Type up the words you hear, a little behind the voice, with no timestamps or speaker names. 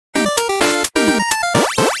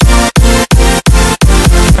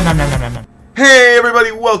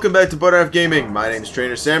welcome back to Butterf Gaming. My name is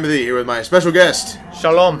Trainer Samothy, here with my special guest.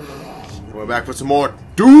 Shalom. We're back with some more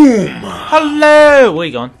Doom. Hello. Where are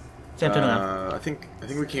you going? Sam, turn around. I think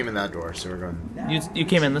we came in that door, so we're going. You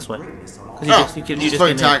came in this way. You just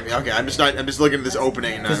fucking tagged me. Okay, I'm just looking at this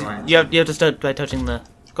opening and not. You have to start by touching the.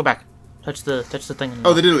 Go back. Touch the thing.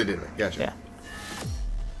 Oh, the diddly diddly. Gotcha. Yeah.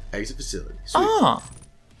 Exit facility. Sweet. Oh.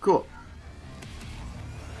 Cool.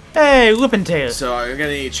 Hey, whipping tail. So, are you got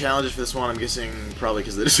any challenges for this one? I'm guessing probably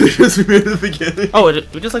because of the decisions we made at the beginning. Oh,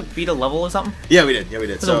 we just like beat a level or something? Yeah, we did. Yeah, we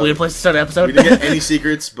did. That's a weird place to start an episode. We didn't get any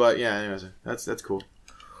secrets, but yeah, anyways, that's cool.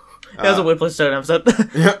 That was a weird place to start an episode.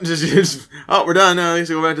 Yeah, just oh, we're done now. Let's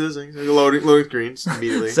go back to this thing. So loading screens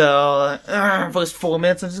immediately. So, first 4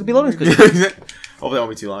 minutes, I'm just gonna be loading screens. Hopefully, that won't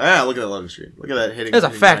be too long. Ah, look at that loading screen. Look at that hitting. There's a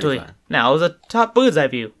factory. 95. Now, there's a top bird's eye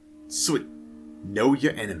view. Sweet. Know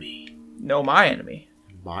your enemy. Know my enemy.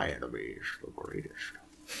 My enemy is the greatest.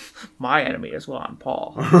 My enemy is Ron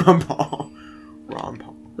Paul. Ron Paul. Ron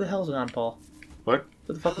Paul. Who the hell is Ron Paul? What?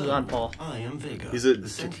 Who the fuck is Ron Paul? I am Vega. He's a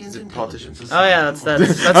politician. Oh yeah, that's I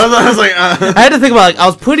was like, I had to think about. Like, I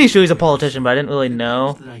was pretty sure he's a politician, but I didn't really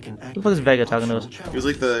know. Who the fuck is Vega talking to us? He was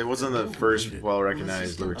like he wasn't the first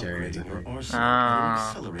well-recognized libertarians, I think.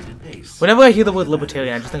 Whenever I hear the word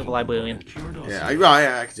libertarian, I just think of a librarian. Yeah.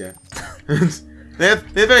 They have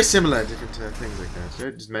very similar different things like that.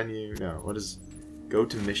 So just menu. No, what is go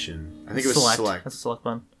to mission? I think it was select. That's a select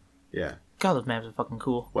button. Yeah. God, those maps are fucking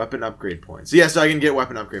cool. Weapon upgrade points. Yeah, so I can get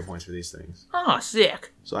weapon upgrade points for these things. Oh,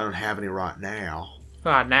 sick. So I don't have any right now.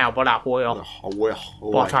 Right now, but I will. I will.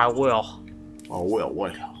 But I will. I will.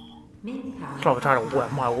 Wait. So I'm trying to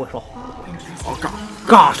wet my whistle. Oh God.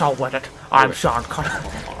 Gosh, I'll wet it. I'm Sean Connery.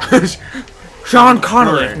 Sean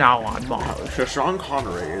Connery now on Mars. So Sean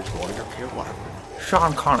Connery is going to kill weapon.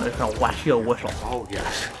 Sean Connery's gonna wet your whistle. Oh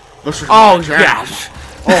yes. Oh yes.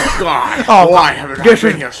 Oh God. Oh, why haven't I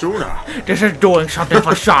been here sooner? This is doing something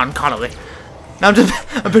for Sean Connery. Now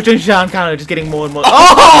I'm picturing Sean Connery just getting more and more.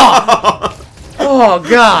 Oh! Oh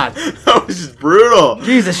God. That was just brutal.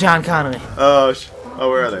 Jesus, Sean Connery. Oh,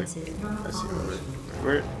 where are they? I see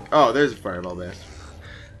where. Oh, there's a fireball there.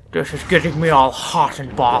 This is getting me all hot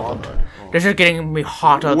and bothered. This is getting me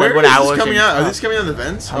hotter than when I was coming in... out? Are these coming out of the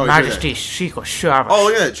vents? Her Majesty's Secret Service. Oh,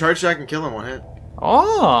 look at that. Charge shot can kill him one hit.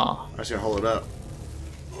 Oh. I just gotta hold it up.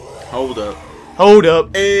 Hold up. Hold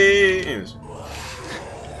up. Hey. Anyways.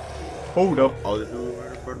 Hold up.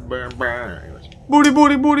 Anyways.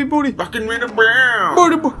 Booty. Fucking rid of brown.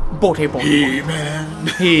 Booty. He-Man.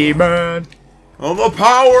 He-Man. On the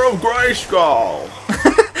power of Grayskull.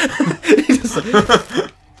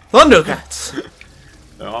 Thundercats.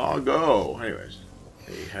 I'll go. Anyways.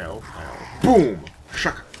 Hey, hell. Boom.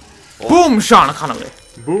 Shaka. Boom, Sean Connery.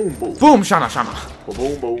 Boom. Boom, Shana.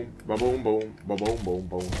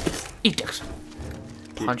 Boom. Eat dicks.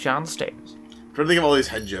 Punch on the stairs. I'm trying to think of all these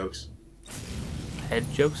head jokes. Head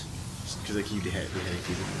jokes? Because I keep hitting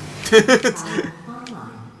people.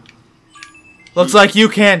 Looks like you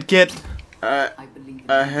can't get... a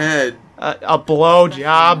head. A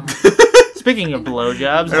blowjob. Speaking of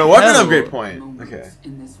blowjobs... A weapon upgrade point. Okay.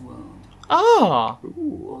 Oh.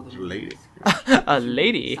 Ooh, a lady. A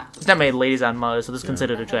lady. There's not many ladies on Mars, so this is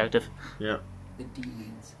considered attractive. Yeah.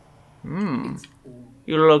 Hmm.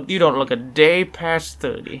 You don't look a day past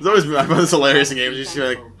 30. It's always I find this hilarious in games. You just be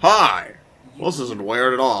like, "Hi, well, this isn't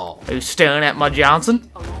weird at all." Are you staring at my Johnson?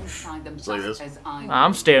 It's like this.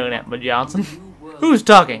 I'm staring at my Johnson. Who's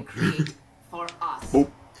talking? Boop.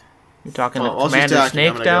 You're talking to Commander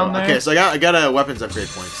Snake down there? Okay, so I got a weapons upgrade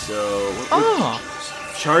point. So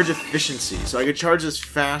charge efficiency. So I could charge this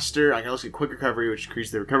faster. I can also get quick recovery, which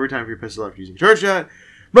increases the recovery time for your pistol after using charge shot.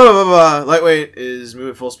 Blah blah blah. Lightweight is move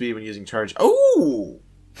at full speed when using charge. Oh.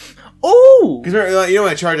 Because you know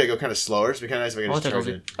when I charge, I go kind of slower. So it'd be kind of nice if I could just charge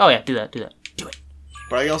it. Oh yeah, do that. Do it.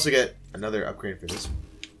 But I can also get another upgrade for this.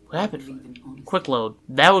 What happened? Quick load.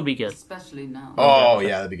 That would be good. Oh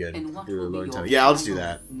yeah, that'd be good. Yeah, I'll just do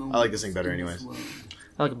that. I like this thing better, anyways.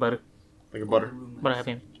 I like a butter. Like a butter. Butter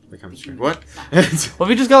happy. What? Well, if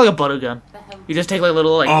you just got like a butter gun, you just take like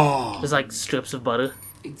little just like strips of butter,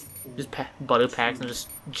 just butter packs and just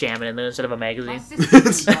jam it in there instead of a magazine.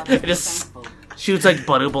 It just shoots like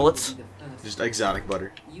butter bullets. Just exotic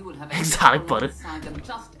butter. Exotic butter.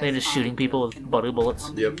 They're just shooting people with butter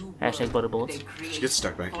bullets. Yep. Hashtag butter bullets. She gets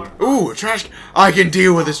stuck back here. Ooh, a trash can. I can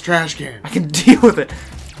deal with this trash can. I can deal with it.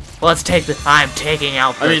 Let's take the. I'm taking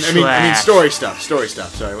out the trash. I mean, story stuff.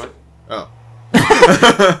 Sorry, what? Oh.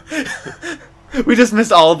 We just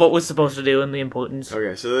missed all of what we're supposed to do and the importance.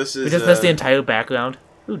 Okay, so this is... We just missed the entire background.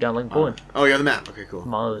 Ooh, downlink going. Oh, you have the map. Okay, cool.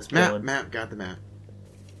 Map, got the map.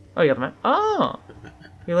 Oh, you got the map? Oh!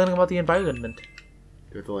 You're learning about the environment.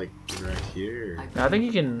 Do I have to like interact here? Or... I think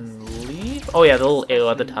you can leave. Oh yeah, the little arrow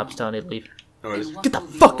at the top's telling you to leave. Oh, Get the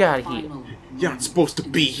fuck out of here! You're not supposed to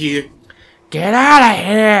be here. Get out of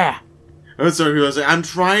here! I'm sorry, people. I'm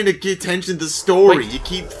trying to get attention to the story. Wait. You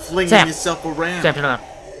keep flinging Sam. yourself around. Sam, turn around.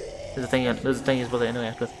 There's a thing you're supposed to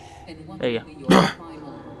interact with. There you go.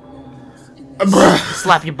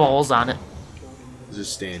 Slap your balls on it.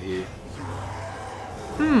 Just stand here.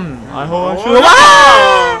 I hope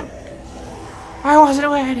I wasn't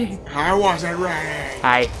ready. I wasn't ready.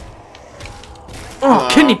 Hi. Oh,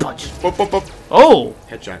 kidney punch. Bop, bop, bop. Oh.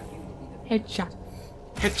 Headshot. Headshot.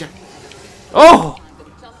 Headshot. Oh.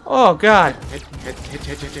 Oh God.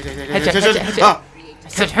 Headshot. Ah. I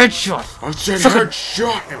said headshot. I said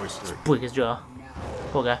headshot. It was hurt. Break his jaw.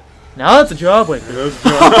 Poor guy. Now that's a jaw breaker.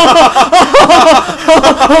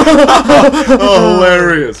 Oh,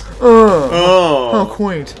 hilarious. Oh,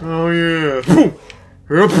 quaint. Oh, yeah.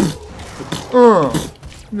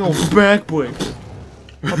 No back break.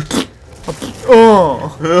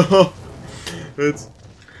 It's...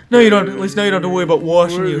 No, you don't. At least now you don't have to worry about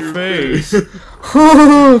washing your face.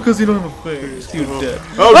 Because you don't have a face. You're dead.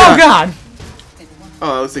 Oh, God!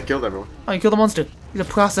 Oh, at least they killed everyone. Oh, you killed the monster. He's a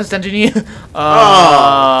processed engineer. Possessed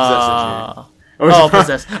engineer.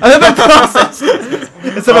 Possessed. I meant processed.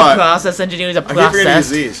 Instead of process engineer, he's a I keep forgetting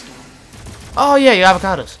processed. these. Oh yeah, your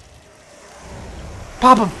avocados.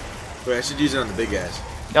 Pop them. Wait, I should use it on the big guys.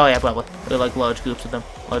 Oh yeah, probably. They're like large groups of them.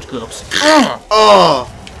 Large groups. Oh!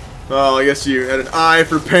 Oh, I guess you had an eye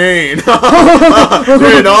for pain.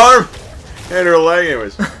 An arm and her leg.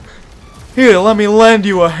 Anyways. Here, let me lend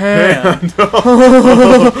you a hand.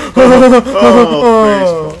 Oh,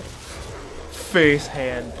 face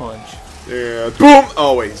hand punch. yeah. Boom!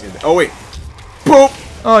 Oh, wait, he's gonna... Oh, wait. Boom!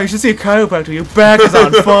 Oh, you should see a chiropractor. Your back is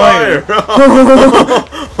on fire.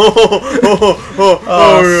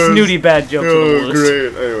 Oh, yes. Snooty bad jokes are the worst.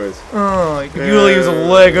 Great. Anyways. Oh, you could really use a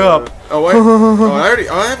leg up. Oh, wait. Oh,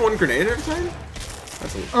 I have one grenade at a time?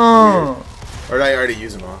 That's a weird. Or did I already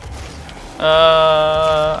use them all?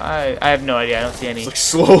 I have no idea. I don't see any. It's like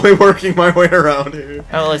slowly working my way around here.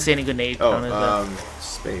 I don't really see any grenade.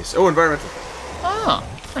 Space. Oh, environmental. Oh,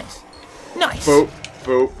 nice. Nice. Boop,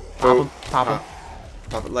 boop, Pop boop. him, pop him.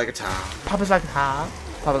 Pop it like a towel. Pop it like a hot.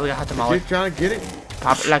 Pop it like a hot tamale. Keep trying to get it.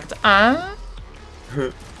 Pop it like a Pop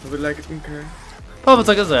it like it's okay. Pop it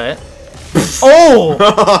like a zit. Oh!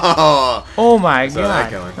 Oh! Oh my Sorry, that God.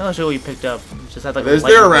 killing. I'm not sure what you picked up. Just had like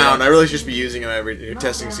They're a around. I really should just be using them every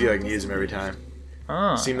testing to see if I can use them every time.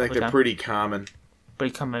 Oh, Seem like they're pretty common.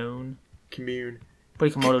 Pretty common. Commune.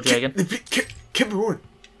 Pretty Komodo dragon. Commune.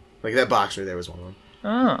 Like that box right there was one of them.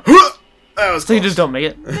 Oh. That was So you close. just don't make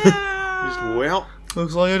it? Just well.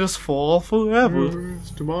 Looks like I just fall forever.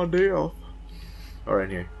 It's to my day off. All right,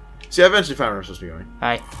 here. See, I eventually found where I'm supposed to be going.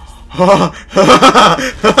 Hi.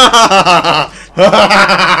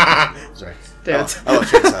 Sorry. Damn I love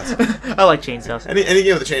chainsaws. I like chainsaws. Any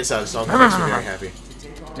game with a chainsaw song makes me very happy.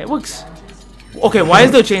 It works. Okay, why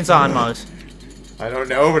is there a chainsaw on Mars? I don't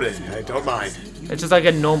know, but I don't mind. It's just like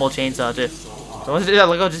a normal chainsaw, too. So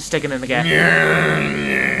like, I'll just stick it in the gap.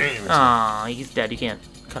 Aw, he's dead. You can't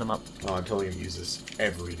cut him up. Oh, I'm totally gonna use this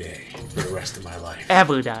every day for the rest of my life.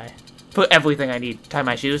 Every day. Put everything I need. Tie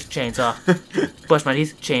my shoes, chainsaw. Brush my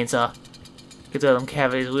teeth, chainsaw. Get rid of them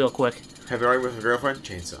cavities real quick. Have you argued with a girlfriend?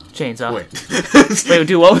 Chainsaw. Chainsaw. Wait. Wait,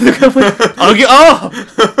 do what with the girlfriend? Oh!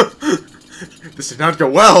 This did not go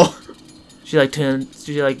well. She like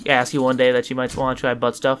ask you one day that she might want to try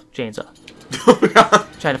butt stuff. Chainsaw. Oh my god.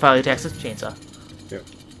 Trying to file your taxes. Chainsaw. Yep.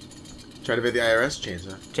 Trying to beat the IRS?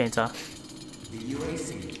 Chainsaw. Chainsaw.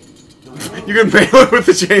 You can bail it with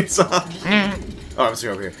the chainsaw. Oh, I'm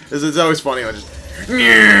sitting over here. It's always funny. I just.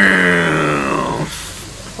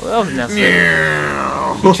 Well, that was necessary.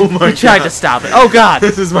 Oh my You tried to stop it. Oh god.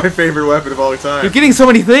 This is my favorite weapon of all time. You're getting so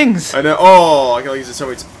many things. I know. Oh, I can only use it so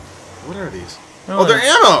many. What are these? Oh, they're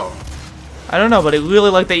ammo. I don't know, but I really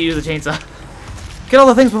like that you use a chainsaw. Get all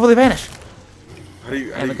the things before they vanish. How do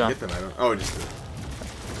you get them? I don't. Oh, just.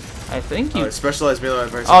 I think you. Specialized melee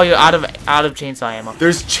weapons. Oh, you're out of chainsaw ammo.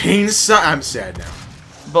 There's chainsaw. I'm sad now.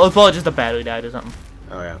 But it's probably just the battery died or something.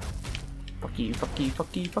 Oh yeah. Fuck you, fuck you,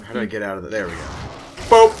 fuck you, fuck you. How do I get out of it? There we go.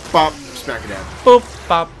 Boop, bop, smack it down. Boop,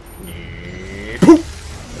 bop. Poop.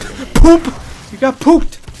 Poop. You got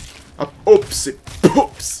pooped. Oops, it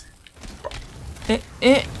poops. Face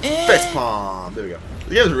Face palm. There we go.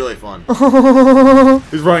 The game's really fun.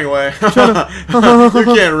 He's running away. You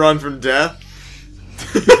can't run from death.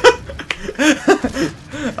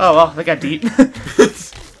 Oh well, that got deep.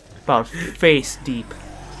 About face deep.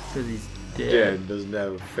 Cause he's dead. Yeah, it doesn't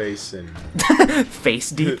have a face and face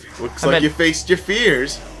deep. looks like you faced your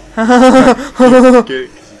fears. Okay.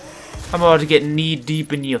 I'm about to get knee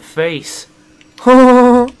deep in your face.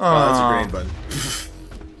 Oh, that's a grenade button.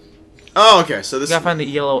 Oh, okay. So this. You gotta find the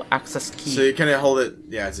yellow access key. So you kind of hold it,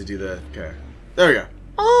 yeah, to do the. Okay. There we go.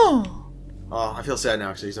 Oh. Oh, I feel sad now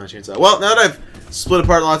because he's on a chainsaw. Well, now that I've split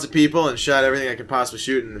apart lots of people and shot everything I could possibly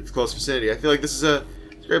shoot in the close vicinity, I feel like this is a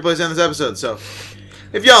great place to end this episode. So,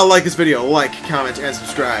 if y'all like this video, like, comment, and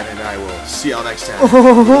subscribe, and I will see y'all next time.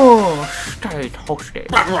 Stay toasty.